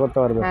ব্যবসা করতে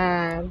পারবে।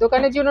 হ্যাঁ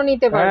দোকানের জন্য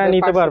নিতে পারবে। হ্যাঁ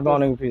নিতে 500 পারবে piece।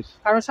 অনেক পিস,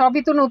 কারণ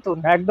সবই তো নতুন।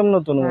 একদম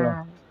নতুন ওগুলো।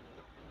 হ্যাঁ।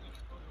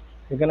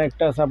 এখানে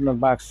একটা আছে আপনার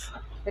বাক্স,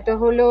 এটা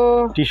হলো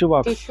টিস্যু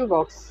বক্স। Tissue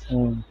box.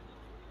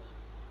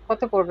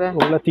 কত পড়বে?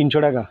 ওগুলো 300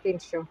 টাকা।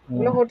 300।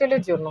 এগুলো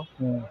হোটেলের জন্য।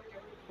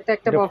 এটা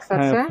একটা বক্স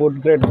আছে। হ্যাঁ ফুড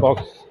গ্রেড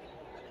বক্স,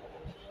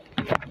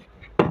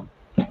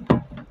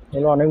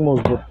 এগুলো অনেক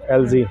মজবুত,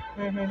 এলজি।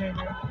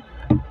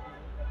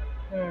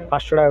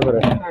 500 টাকা করে।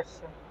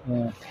 500।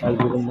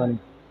 LG company.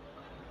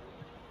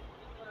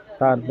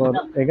 তারপর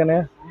এখানে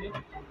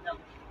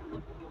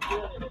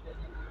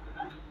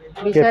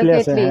বিশাল কেটলি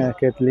আছে। কেটলি। হ্যাঁ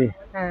কেটলি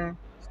হ্যাঁ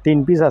 3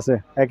 পিস আছে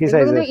একই এগুলো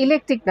সাইজের। কিন্তু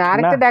ইলেকট্রিক না,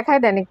 আরেকটা না। দেখায়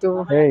দেন একটু।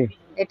 এই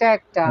এটা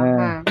একটা। হ্যাঁ।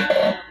 হ্যাঁ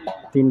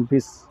 3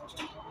 পিস।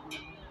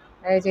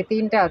 এই যে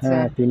তিনটা আছে।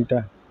 হ্যাঁ তিনটা।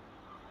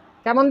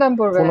 কেমন দাম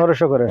পড়বে?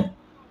 1500 করে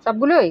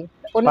সবগুলোই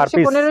পার 1500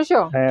 পিস। 1500?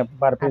 হ্যাঁ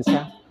পার পিস।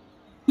 আচ্ছা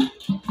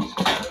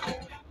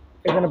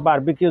এখানে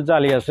বারবিকিউ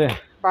জালি আছে,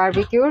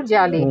 বারবিকিউর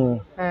জালি।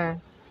 হ্যাঁ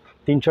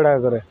 300 টাকা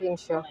করে।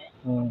 300।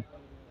 হুম।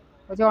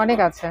 ওই যে অনেক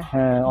আছে।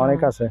 হ্যাঁ অনেক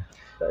আছে।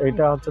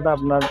 এটা হচ্ছে তো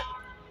আপনার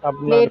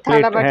প্লেট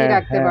থালা বাটি হ্যাঁ,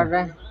 রাখতে হ্যাঁ। পারবে।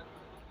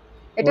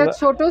 এটা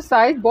ছোট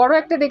সাইজ, বড়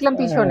একটা দেখলাম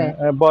পিছনে।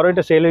 বড়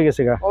এটা সেল হয়ে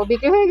গেছে গা। ও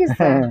বিক্রি হয়ে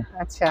গেছে? হ্যাঁ।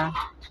 আচ্ছা।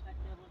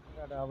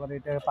 আবার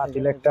এটা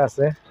পাতিল একটা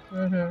আছে,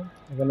 হুম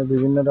এখানে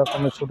বিভিন্ন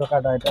রকমের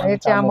ছোটখাটো আইটেম, এই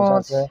চামচ।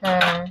 আছে।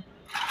 হ্যাঁ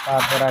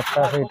তারপর একটা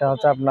আছে, এটা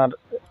হচ্ছে আপনার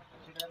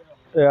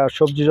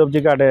সবজি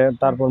কাটে,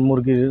 তারপর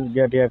মুরগির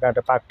গিয়া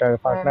কাটে,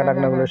 পাকনা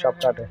টাকনাগুলো সব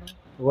কাটে,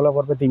 ওগুলো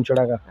পড়বে 300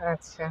 টাকা।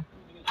 আচ্ছা।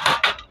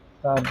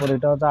 তারপর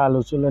এটা হচ্ছে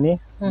আলু চুলানি,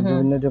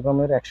 বিভিন্ন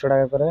রকমের 100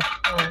 টাকা করে।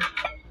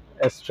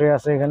 স্ট্রে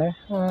আছে এখানে,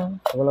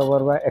 ওগুলো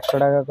পড়বে 100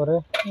 টাকা করে।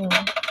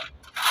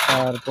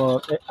 তারপর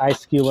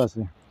আইস কিউব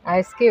আছে।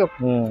 Ice cube?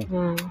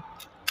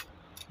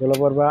 এগুলো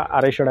পড়বে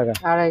 250 টাকা।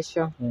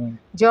 250।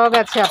 জগ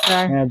আছে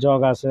আপনার? হ্যাঁ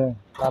জগ আছে।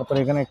 তারপর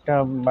এখানে একটা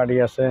বাড়ি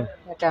আছে।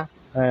 এটা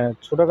হ্যাঁ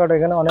ছোটখাটো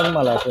এখানে অনেক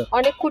মাল আছে,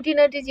 অনেক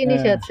খুঁটিনাটি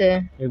জিনিস আছে।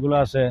 এগুলো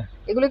আছে।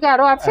 এগুলো কি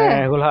আরো আছে?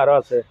 হ্যাঁ এগুলো আরো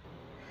আছে,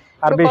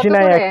 আর বেশি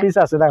নাই, এক পিস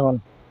আছে দেখুন।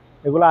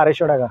 এগুলো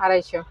 250 টাকা।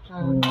 250।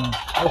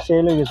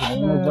 সেল হয়ে গেছে।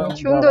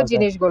 সুন্দর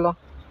জিনিসগুলো।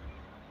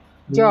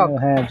 জগ?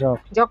 হ্যাঁ জগ।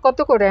 জগ কত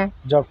করে?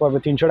 জগ পাবে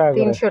 300 টাকা করে।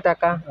 300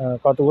 টাকা।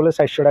 কতগুলো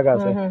 400 টাকা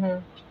আছে।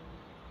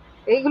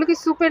 এইগুলো কি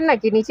সুপের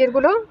নাকি নিচের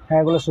গুলো? হ্যাঁ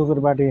এগুলো সুপের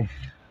বাটি।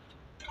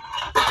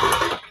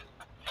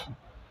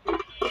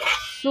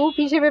 স্যুপ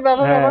হিসেবে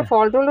ব্যবহার, আবার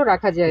ফল টলও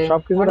রাখা যায়,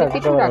 অনেক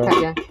কিছু রাখা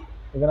যায়।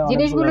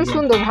 জিনিসগুলো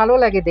সুন্দর, ভালো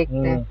লাগে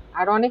দেখতে,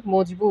 আর অনেক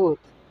মজবুত।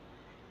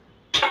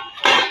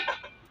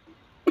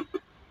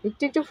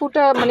 একটু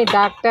ফুটা মানে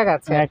দাগ টাগ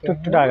আছে।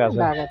 একটু দাগ আছে।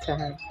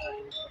 হ্যাঁ।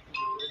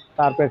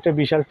 তারপর একটা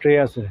বিশাল ট্রে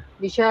আছে।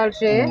 বিশাল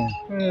ট্রে।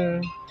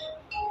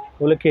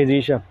 ওগুলো কেজি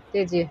হিসাব।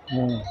 কেজি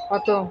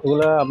কত?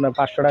 ওগুলো আপনার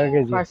 500 টাকা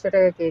কেজি। 500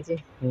 টাকা কেজি।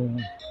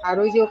 আর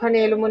ওই যে ওখানে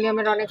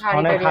অ্যালুমিনিয়ামের অনেক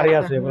হাঁড়ি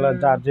আছে, এগুলো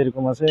যার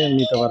যেরকম আছে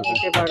নিতে পারবে।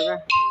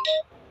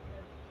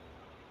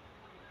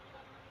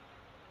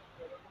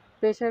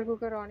 প্রেসার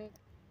কুকার অনেক।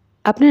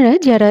 আপনারা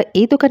যারা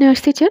এই দোকানে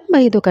আসতে চান বা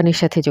এই দোকানের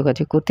সাথে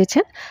যোগাযোগ করতে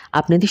চান,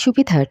 আপনাদের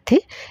সুবিধার্থে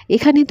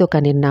এখানে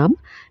দোকানের নাম,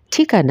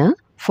 ঠিকানা,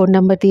 ফোন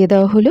নাম্বার দিয়ে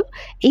দেওয়া হলো।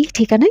 এই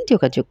ঠিকানায়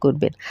যোগাযোগ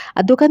করবেন।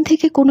 আর দোকান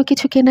থেকে কোনো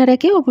কিছু কেনার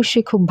আগে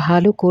অবশ্যই খুব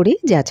ভালো করে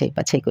যাচাই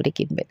বাছাই করে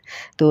কিনবেন।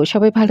 তো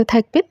সবাই ভালো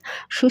থাকবেন,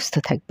 সুস্থ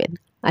থাকবেন।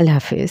 আল্লাহ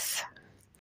হাফেজ।